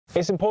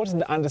It's important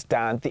to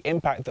understand the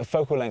impact that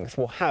focal length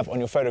will have on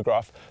your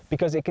photograph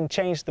because it can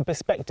change the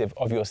perspective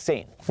of your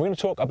scene. We're going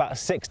to talk about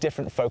 6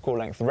 different focal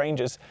length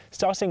ranges,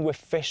 starting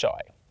with fisheye.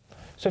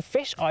 So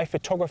fisheye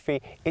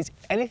photography is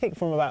anything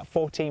from about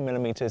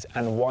 14mm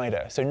and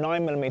wider, so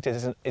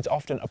 9mm is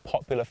often a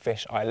popular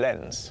fisheye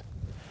lens.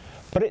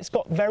 But it's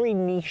got very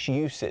niche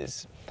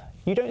uses.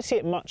 You don't see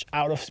it much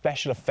out of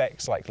special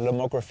effects like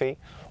lomography,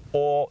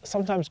 or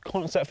sometimes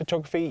concert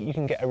photography. You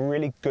can get a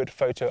really good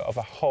photo of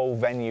a whole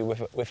venue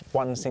with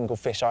one single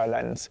fisheye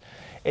lens.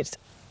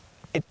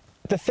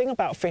 The thing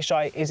about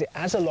fisheye is it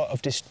adds a lot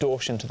of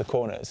distortion to the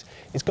corners.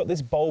 It's got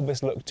this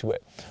bulbous look to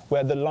it,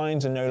 where the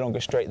lines are no longer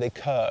straight, they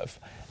curve.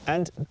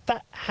 And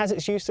that has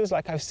its uses,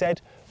 like I've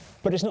said,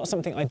 but it's not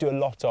something I do a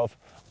lot of.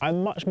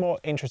 I'm much more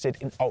interested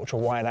in ultra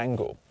wide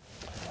angle.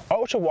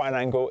 Ultra wide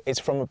angle is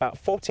from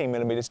about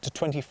 14mm to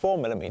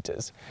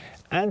 24mm,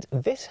 and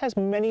this has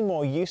many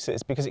more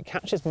uses because it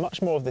captures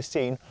much more of the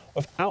scene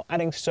without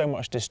adding so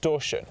much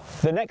distortion.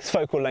 The next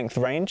focal length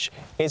range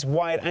is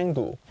wide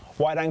angle.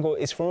 Wide angle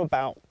is from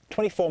about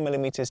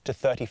 24mm to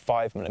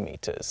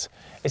 35mm.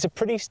 It's a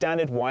pretty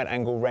standard wide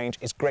angle range.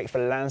 It's great for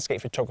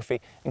landscape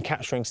photography and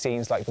capturing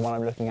scenes like the one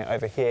I'm looking at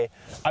over here.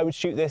 I would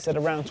shoot this at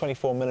around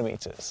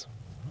 24mm.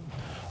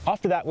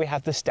 After that, we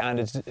have the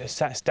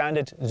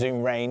standard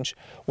zoom range,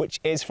 which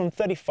is from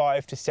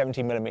 35 to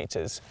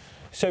 70mm.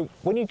 So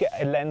when you get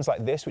a lens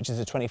like this, which is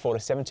a 24 to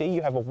 70,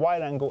 you have a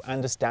wide angle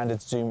and a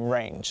standard zoom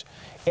range.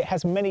 It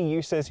has many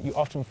uses. You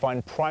often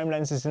find prime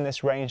lenses in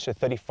this range, so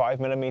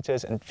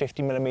 35mm and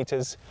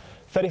 50mm.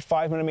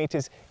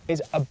 35mm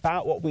is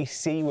about what we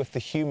see with the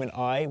human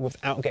eye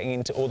without getting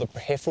into all the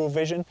peripheral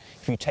vision.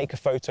 If you take a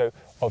photo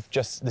of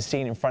just the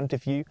scene in front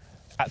of you,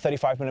 at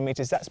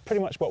 35mm, that's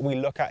pretty much what we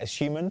look at as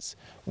humans.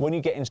 When you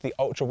get into the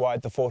ultra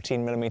wide, the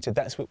 14mm,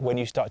 that's when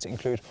you start to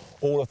include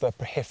all of the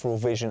peripheral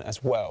vision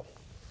as well.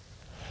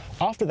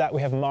 After that,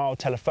 we have mild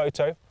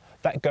telephoto.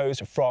 That goes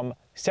from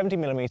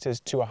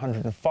 70mm to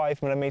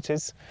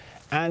 105mm,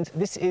 and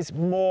this is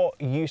more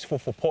useful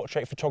for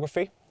portrait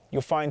photography.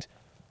 You'll find,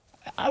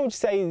 I would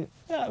say,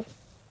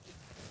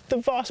 the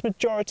vast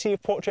majority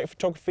of portrait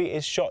photography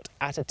is shot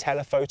at a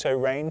telephoto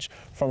range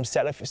from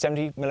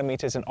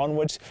 70mm and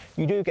onwards.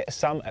 You do get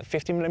some at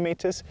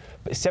 50mm,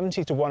 but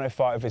 70 to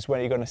 105 is where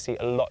you're going to see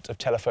a lot of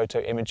telephoto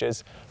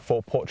images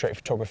for portrait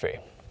photography.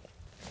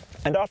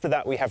 And after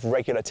that, we have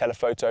regular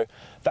telephoto.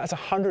 That's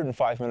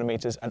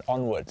 105mm and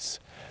onwards.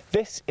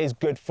 This is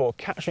good for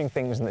capturing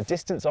things in the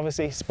distance,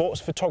 obviously.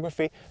 Sports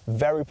photography,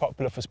 very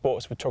popular for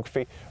sports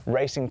photography,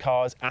 racing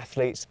cars,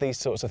 athletes, these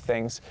sorts of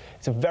things.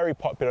 It's a very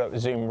popular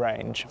zoom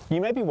range.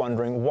 You may be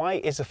wondering, why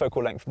is the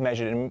focal length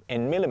measured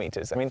in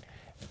millimeters? I mean,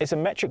 it's a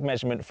metric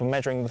measurement for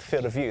measuring the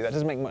field of view. That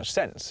doesn't make much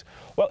sense.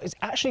 Well, it's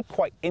actually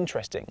quite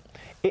interesting.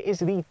 It is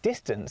the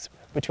distance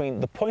between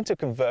the point of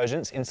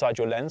convergence inside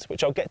your lens,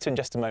 which I'll get to in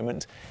just a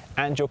moment,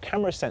 and your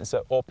camera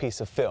sensor or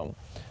piece of film.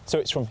 So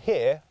it's from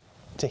here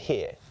to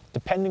here,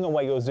 depending on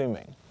where you're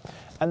zooming.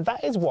 And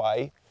that is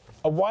why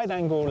a wide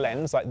angle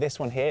lens like this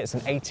one here, it's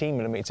an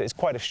 18mm, it's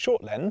quite a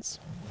short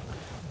lens.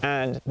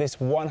 And this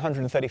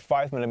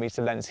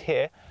 135mm lens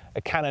here,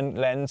 a Canon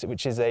lens,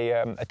 which is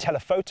a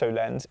telephoto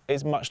lens,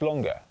 is much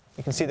longer.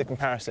 You can see the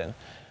comparison.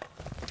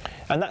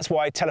 And that's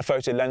why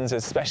telephoto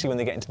lenses, especially when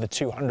they get into the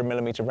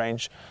 200mm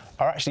range,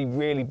 are actually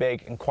really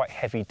big and quite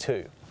heavy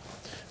too.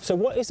 So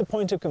what is the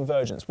point of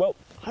convergence? Well,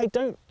 I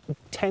don't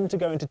tend to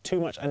go into too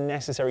much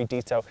unnecessary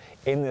detail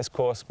in this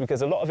course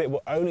because a lot of it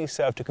will only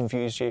serve to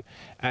confuse you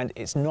and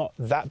it's not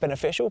that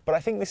beneficial, but I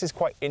think this is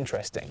quite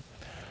interesting.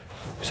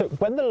 So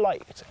when the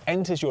light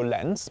enters your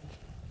lens,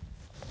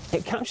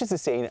 it captures the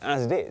scene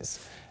as it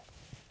is.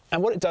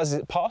 And what it does is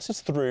it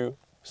passes through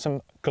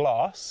some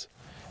glass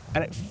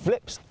and it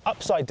flips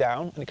upside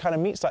down and it kind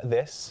of meets like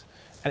this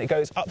and it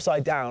goes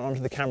upside down onto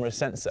the camera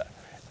sensor.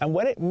 And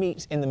when it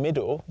meets in the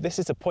middle, this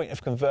is a point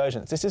of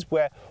convergence. This is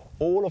where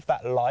all of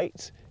that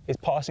light is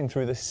passing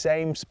through the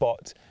same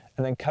spot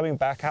and then coming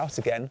back out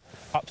again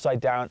upside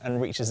down and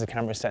reaches the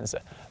camera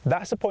sensor.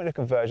 That's a point of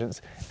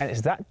convergence, and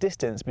it's that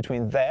distance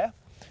between there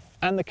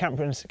and the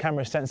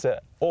camera sensor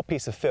or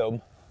piece of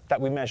film that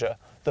we measure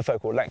the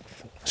focal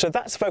length. So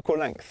that's focal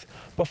length.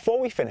 Before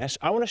we finish,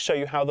 I want to show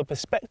you how the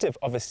perspective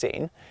of a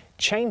scene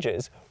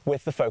changes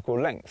with the focal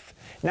length.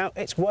 Now,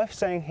 it's worth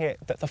saying here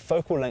that the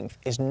focal length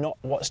is not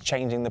what's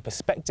changing the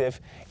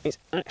perspective, it's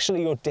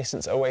actually your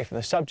distance away from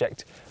the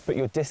subject, but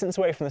your distance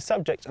away from the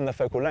subject and the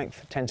focal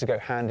length tend to go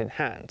hand in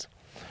hand.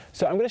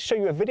 So I'm going to show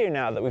you a video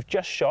now that we've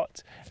just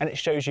shot, and it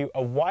shows you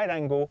a wide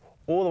angle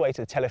all the way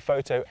to the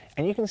telephoto,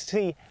 and you can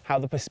see how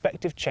the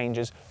perspective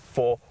changes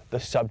for the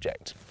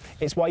subject.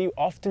 It's why you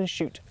often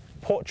shoot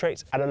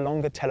portraits at a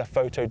longer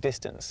telephoto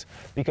distance,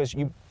 because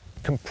you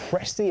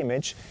compress the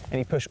image and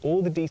you push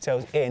all the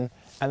details in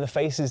and the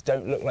faces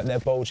don't look like they're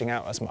bulging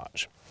out as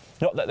much.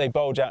 Not that they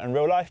bulge out in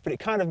real life, but it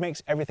kind of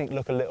makes everything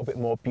look a little bit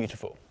more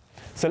beautiful.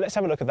 So let's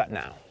have a look at that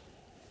now.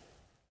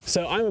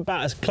 So I'm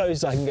about as close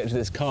as I can get to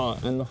this car,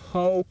 and the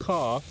whole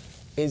car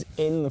is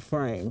in the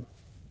frame.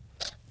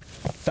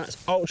 That's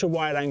ultra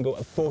wide angle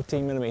at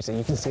 14mm.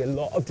 You can see a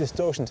lot of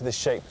distortion to this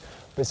shape,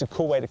 but it's a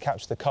cool way to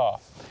capture the car.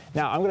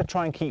 Now I'm going to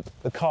try and keep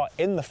the car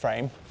in the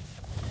frame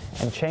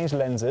and change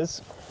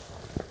lenses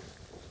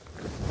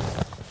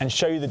and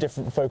show you the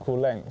different focal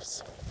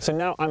lengths. So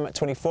now I'm at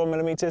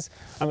 24mm.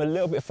 I'm a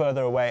little bit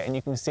further away and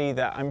you can see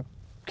that I'm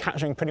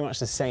capturing pretty much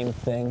the same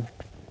thing.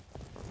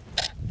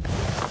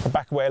 I'll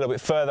back away a little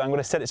bit further. I'm going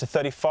to set it to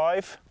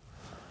 35,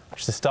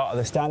 which is the start of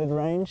the standard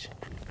range.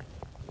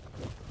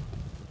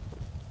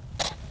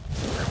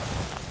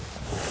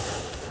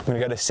 I'm going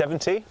to go to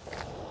 70.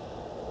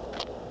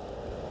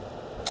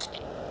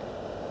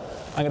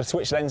 I'm going to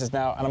switch lenses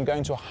now and I'm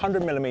going to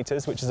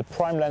 100mm, which is a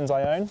prime lens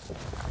I own.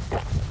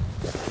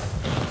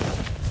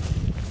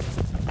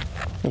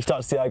 You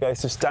start to see I go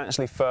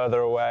substantially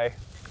further away.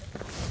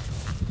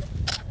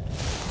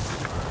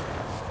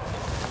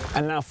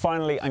 And now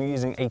finally I'm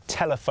using a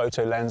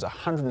telephoto lens,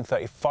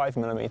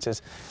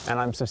 135mm, and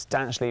I'm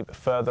substantially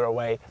further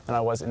away than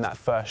I was in that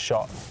first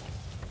shot.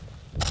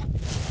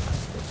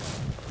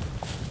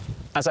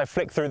 As I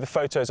flick through the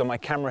photos on my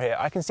camera here,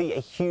 I can see a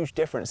huge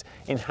difference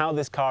in how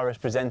this car is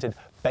presented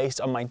based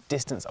on my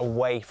distance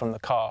away from the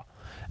car.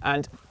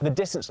 And the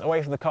distance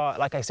away from the car,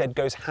 like I said,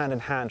 goes hand in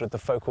hand with the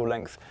focal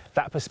length.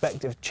 That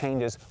perspective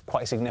changes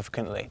quite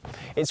significantly.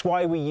 It's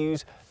why we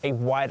use a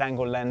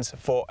wide-angle lens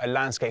for a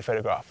landscape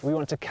photograph. We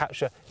want to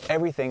capture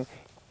everything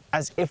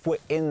as if we're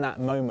in that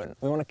moment.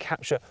 We want to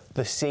capture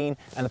the scene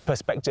and the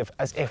perspective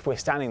as if we're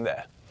standing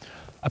there.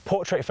 A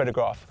portrait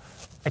photograph,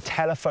 a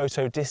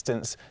telephoto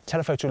distance,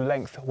 telephoto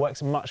length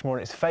works much more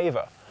in its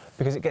favor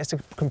because it gets to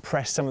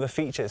compress some of the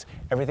features.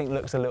 Everything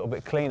looks a little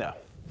bit cleaner.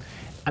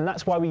 And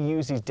that's why we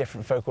use these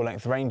different focal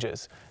length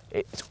ranges.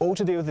 It's all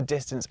to do with the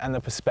distance and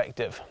the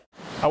perspective.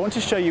 I want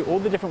to show you all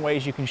the different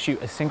ways you can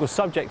shoot a single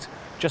subject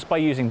just by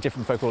using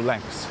different focal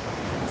lengths.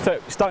 So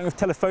starting with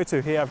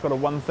telephoto here, I've got a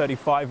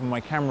 135 on my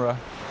camera.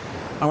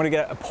 I'm going to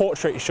get a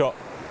portrait shot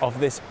of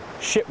this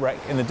shipwreck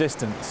in the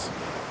distance.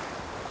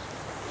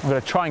 I'm going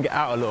to try and get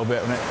out a little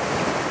bit on it.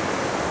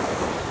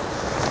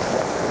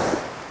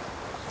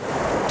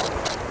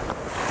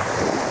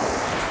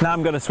 Now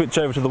I'm going to switch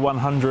over to the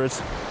 100.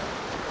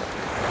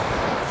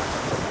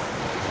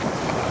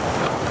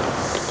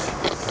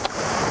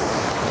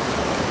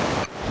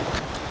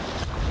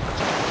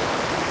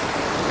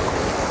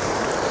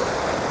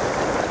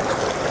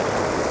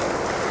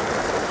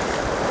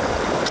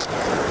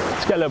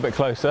 Get a little bit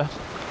closer.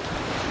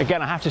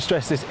 Again, I have to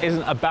stress this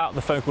isn't about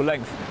the focal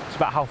length, it's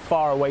about how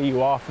far away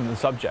you are from the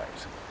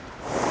subject.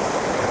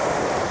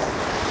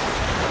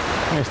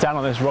 I'm going to stand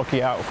on this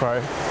rocky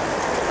outcrow.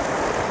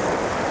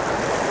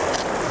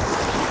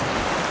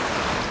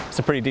 It's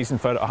a pretty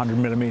decent photo at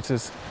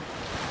 100mm.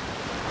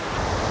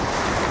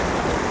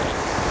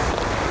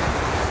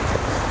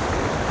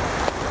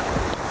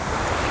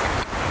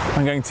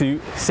 I'm going to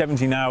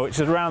 70 now, which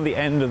is around the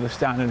end of the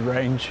standard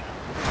range.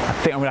 I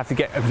think I'm going to have to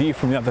get a view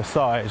from the other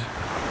side.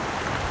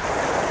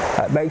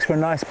 That makes for a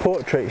nice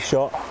portrait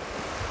shot.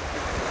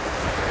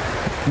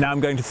 Now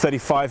I'm going to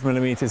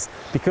 35mm.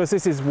 Because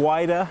this is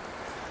wider,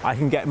 I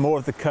can get more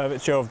of the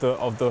curvature of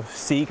the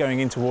sea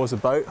going in towards the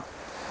boat.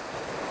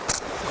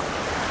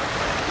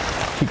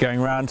 Keep going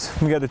around.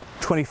 I'm going to go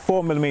to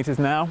 24mm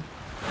now.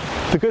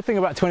 The good thing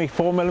about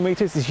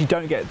 24mm is you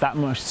don't get that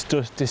much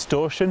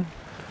distortion.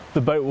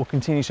 The boat will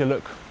continue to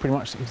look pretty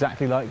much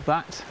exactly like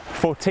that.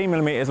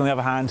 14mm on the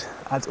other hand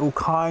adds all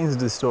kinds of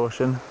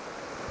distortion.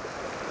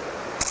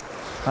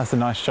 That's a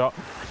nice shot.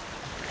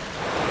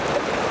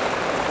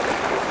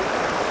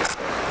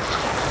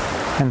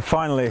 And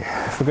finally,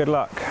 for good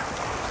luck,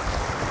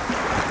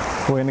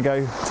 we're going to go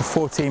to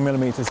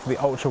 14mm for the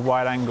ultra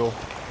wide angle.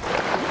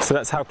 So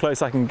that's how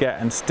close I can get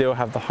and still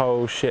have the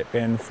whole ship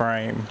in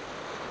frame.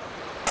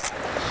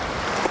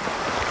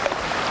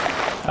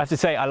 I have to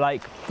say I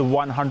like the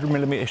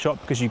 100mm shot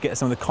because you get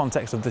some of the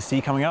context of the sea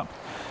coming up,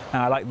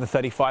 and I like the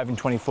 35 and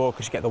 24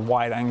 because you get the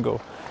wide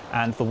angle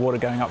and the water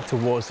going up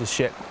towards the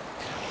ship.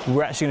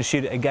 We're actually going to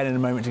shoot it again in a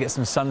moment to get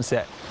some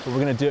sunset, but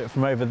we're going to do it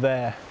from over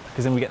there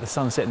because then we get the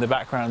sunset in the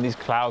background and these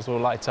clouds will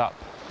light up.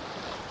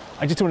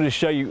 I just wanted to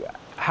show you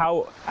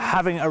how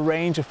having a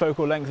range of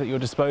focal length at your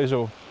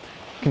disposal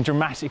can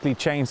dramatically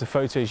change the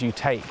photos you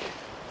take.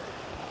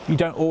 You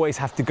don't always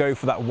have to go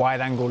for that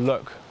wide angle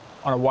look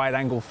on a wide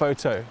angle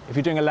photo. If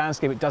you're doing a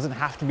landscape, it doesn't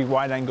have to be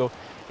wide angle.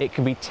 It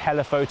can be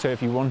telephoto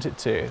if you want it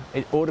to.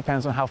 It all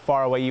depends on how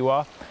far away you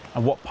are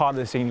and what part of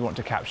the scene you want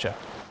to capture.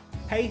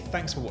 Hey,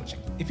 thanks for watching.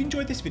 If you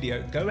enjoyed this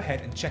video, go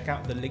ahead and check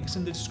out the links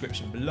in the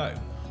description below.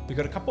 We've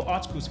got a couple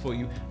articles for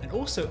you and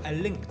also a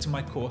link to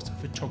my course,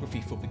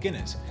 Photography for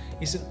Beginners.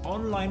 It's an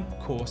online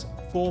course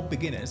for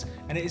beginners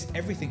and it is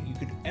everything you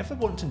could ever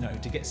want to know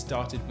to get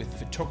started with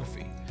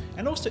photography.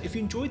 And also, if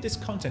you enjoyed this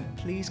content,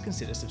 please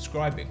consider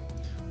subscribing.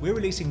 We're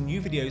releasing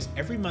new videos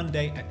every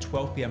Monday at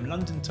 12 PM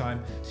London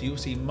time, so you'll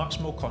see much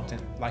more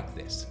content like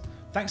this.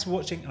 Thanks for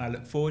watching and I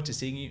look forward to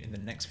seeing you in the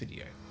next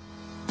video.